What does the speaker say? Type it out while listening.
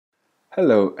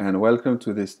Hello and welcome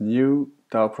to this new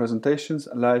Tao Presentations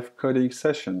live coding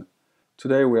session.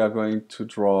 Today we are going to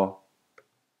draw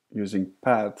using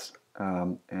paths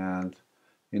and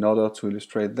in order to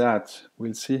illustrate that,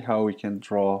 we'll see how we can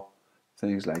draw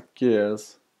things like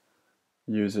gears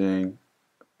using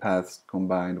paths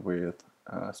combined with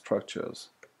structures.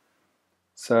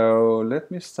 So let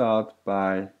me start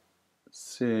by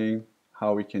seeing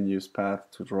how we can use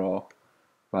paths to draw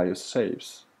various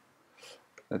shapes.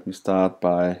 Let me start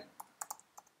by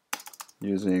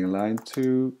using line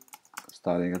 2,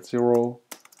 starting at 0,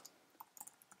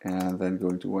 and then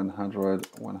going to 100,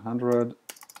 100,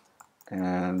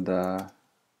 and to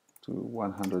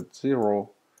 100, 0.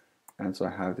 And so I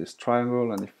have this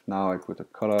triangle, and if now I put a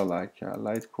color like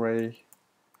light gray,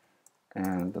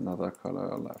 and another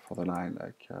color for the line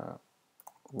like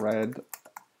red,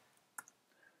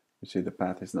 you see the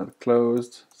path is not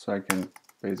closed, so I can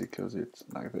basically close it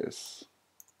like this.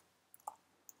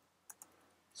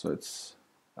 So it's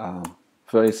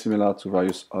very similar to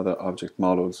various other object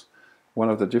models.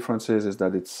 One of the differences is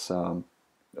that it's,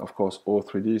 of course, all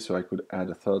 3D, so I could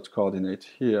add a third coordinate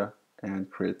here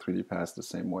and create 3D paths the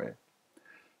same way.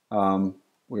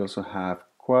 We also have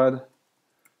quad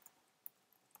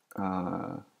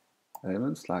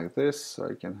elements like this, so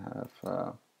I can have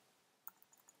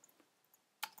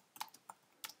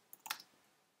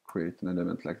create an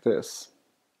element like this.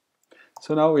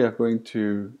 So now we are going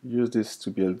to use this to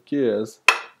build gears,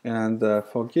 and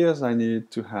for gears I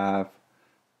need to have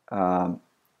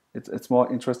it's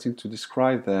more interesting to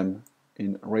describe them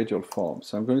in radial form.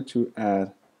 So I'm going to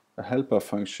add a helper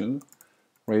function,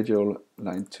 radial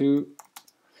line 2,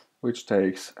 which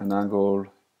takes an angle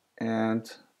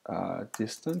and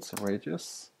distance,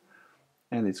 radius,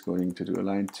 and it's going to do a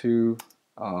line 2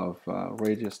 of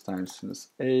radius times sinus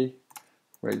A,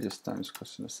 radius times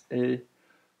cosinus A.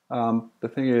 The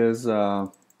thing is,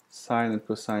 sine and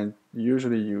cosine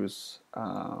usually use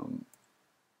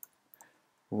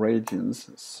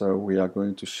radians, so we are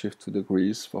going to shift to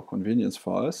degrees for convenience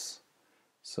for us.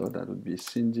 So that would be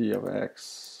sin d of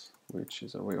x, which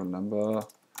is a real number,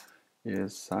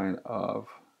 is sine of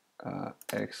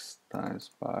x times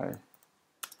pi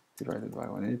divided by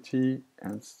 180,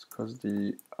 and cos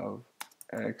d of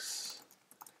x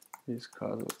is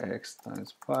cos of x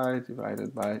times pi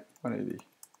divided by 180.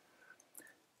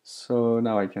 So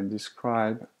now I can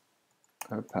describe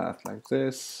a path like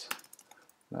this,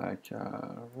 like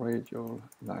radial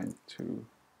line to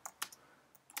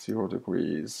 0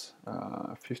 degrees,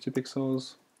 50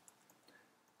 pixels,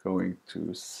 going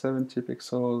to 70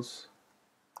 pixels,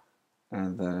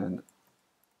 and then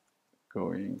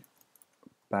going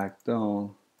back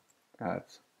down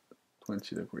at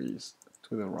 20 degrees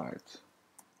to the right.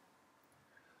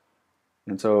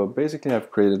 And so basically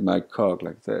I've created my cog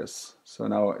like this. So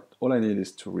now all I need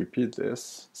is to repeat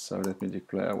this. So let me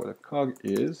declare what a cog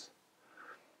is.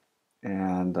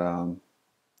 And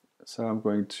so I'm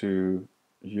going to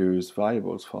use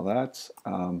variables for that.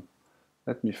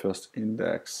 Let me first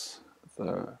index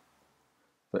the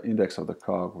index of the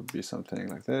cog would be something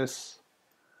like this.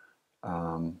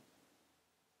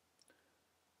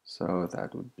 So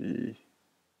that would be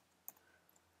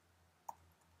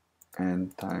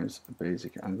n times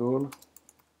basic angle,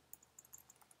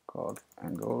 cog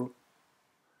angle,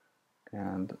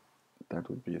 and that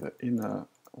would be the inner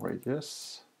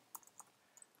radius,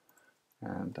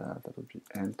 and that would be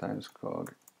n times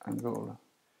cog angle,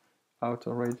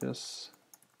 outer radius,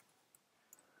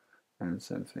 and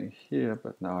same thing here,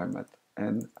 but now I'm at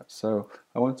n, so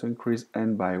I want to increase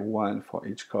n by 1 for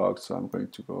each cog, so I'm going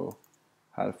to go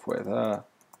halfway there.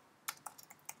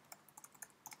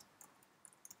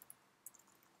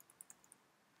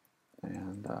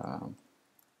 And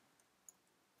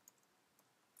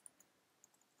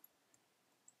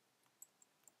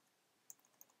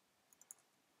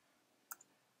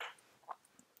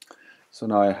so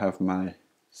now I have my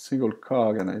single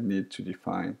cog, and I need to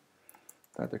define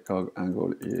that the cog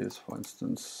angle is, for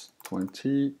instance,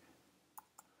 20,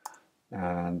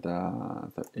 and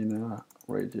the inner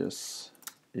radius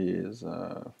is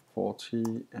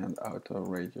 40, and outer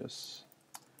radius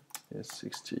is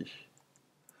 60.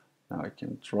 Now I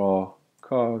can draw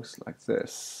cogs like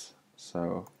this.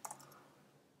 So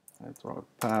I draw a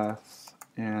path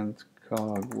and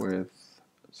cog with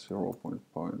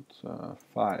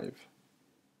 0.5.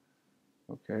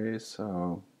 Okay,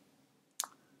 so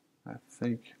I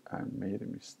think I made a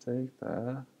mistake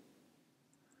there,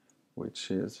 which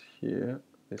is here.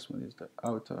 This one is the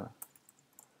outer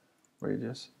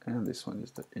radius, and this one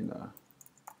is the inner.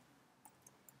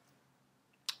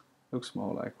 Looks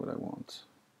more like what I want,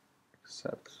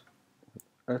 except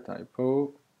a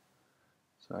typo.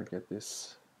 So I get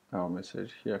this error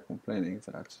message here complaining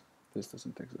that this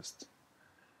doesn't exist.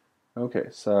 Okay,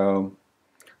 so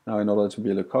now in order to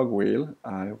build a cogwheel,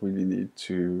 I really need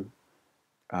to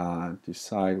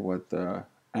decide what the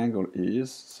angle is.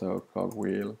 So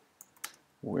cogwheel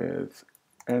with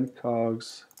end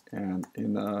cogs and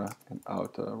inner and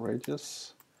outer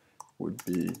radius would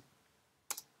be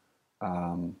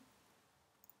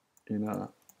inner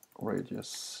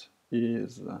radius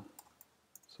is,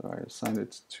 so I assign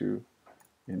it to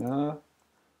inner,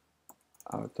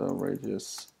 outer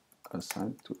radius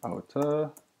assigned to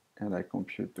outer, and I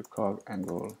compute the cog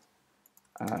angle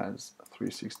as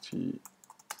 360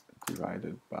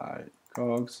 divided by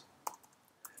cogs,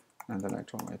 and then I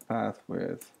draw my path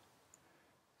with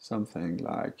something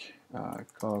like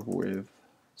cog with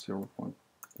 0.1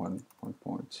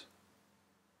 point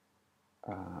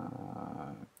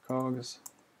cogs.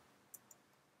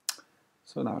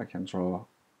 So now I can draw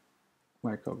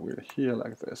my cogwheel here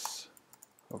like this.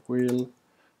 Cogwheel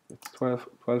with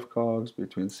 12 cogs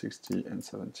between 60 and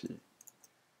 70.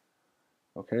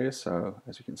 Okay, so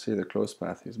as you can see, the closed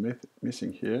path is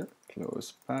missing here.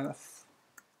 Closed path.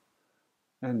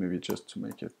 And maybe just to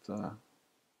make it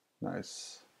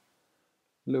nice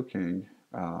looking,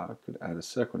 I could add a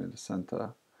circle in the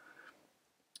center.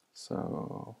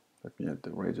 So let me add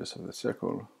the radius of the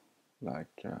circle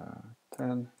like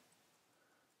 10,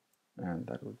 and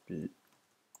that would be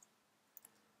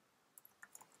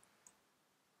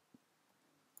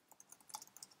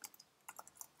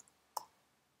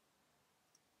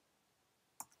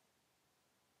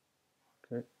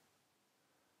okay.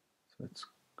 So it's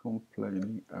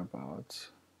complaining about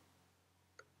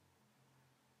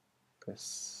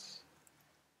this.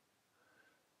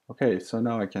 Okay, so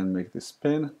now I can make this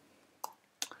spin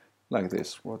like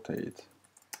this, rotate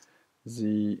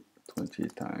Z 20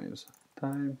 times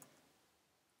time.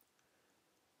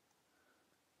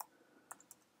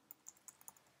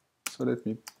 So let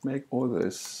me make all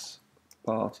this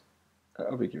part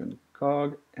of a given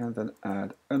cog and then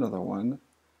add another one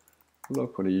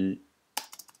locally,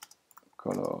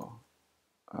 color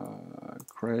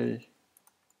gray,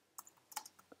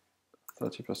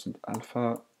 30%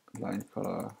 alpha, line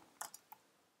color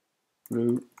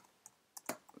blue,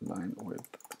 line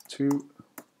width 2,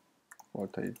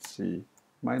 rotate Z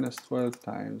minus 12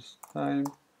 times time,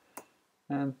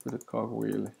 and put a cog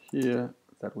wheel here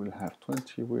that will have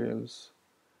 20 wheels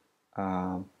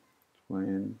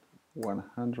between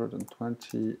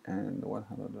 120 and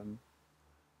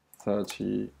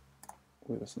 130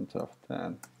 with a center of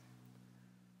 10.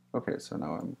 Okay, so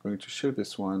now I'm going to shift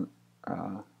this one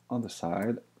on the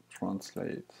side,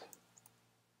 translate.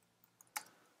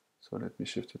 So let me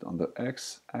shift it on the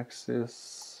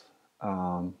x-axis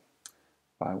by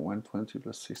 120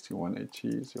 plus 60,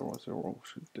 180, 0, 0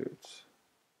 should do it.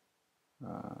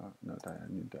 No, I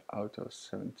need the outer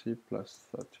 70 plus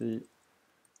 30,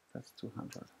 that's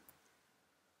 200.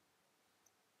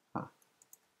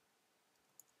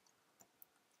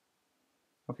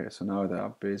 Okay, so now they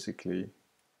are basically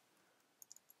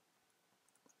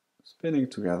spinning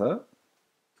together.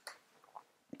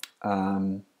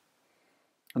 And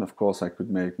of course I could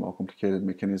make more complicated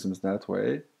mechanisms that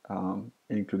way,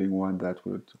 including one that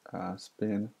would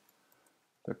spin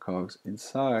the cogs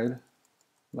inside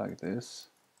like this.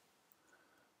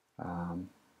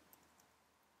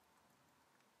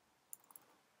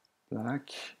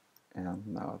 Black, and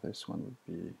now this one would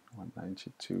be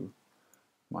 192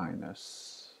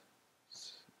 minus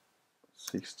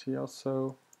 60 or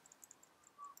so,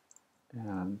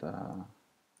 and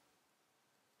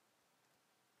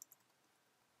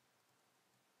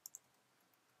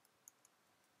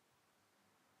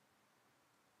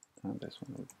this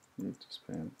one would need to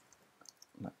spin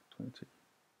like 20.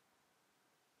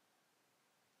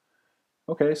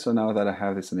 Okay, so now that I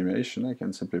have this animation, I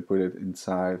can simply put it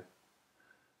inside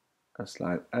a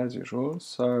slide as usual.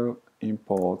 So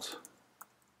import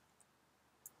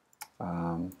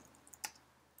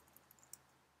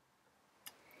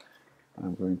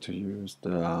I'm going to use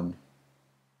the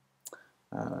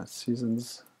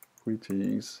seasons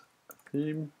greetings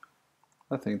theme.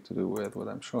 Nothing to do with what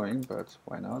I'm showing, but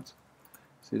why not?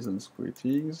 Seasons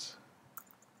greetings.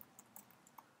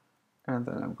 And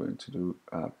then I'm going to do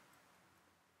a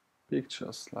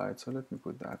picture slide. So let me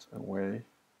put that away.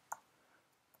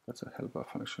 That's a helper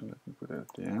function. Let me put it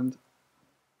at the end.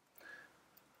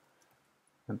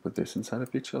 And put this inside a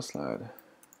picture slide.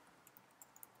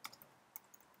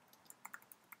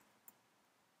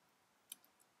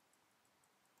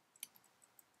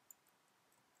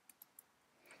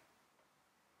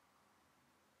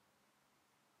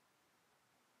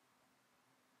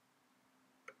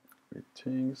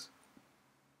 things.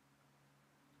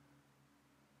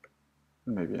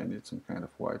 Maybe I need some kind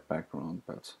of white background,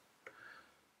 but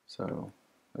so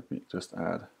let me just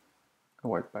add a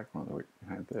white background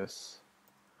behind this.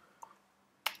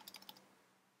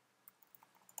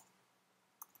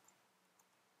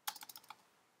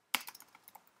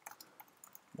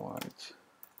 White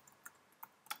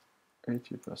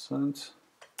 80%,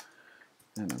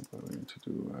 and I'm going to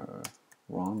do a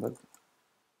rounded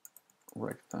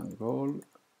rectangle.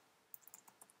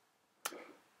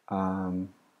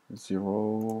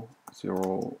 0,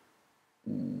 0,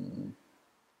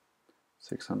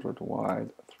 600 wide,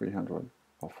 300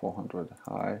 or 400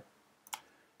 high,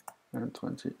 and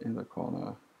 20 in the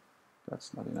corner.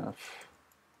 That's not enough,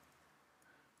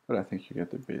 but I think you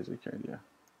get the basic idea.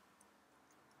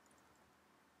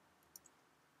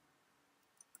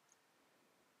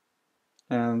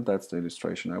 And that's the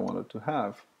illustration I wanted to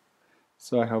have.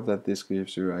 So I hope that this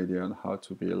gives you an idea on how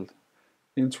to build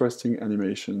interesting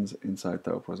animations inside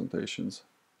Tao Presentations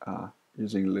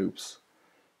using loops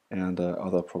and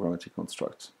other programmatic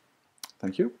constructs.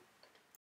 Thank you.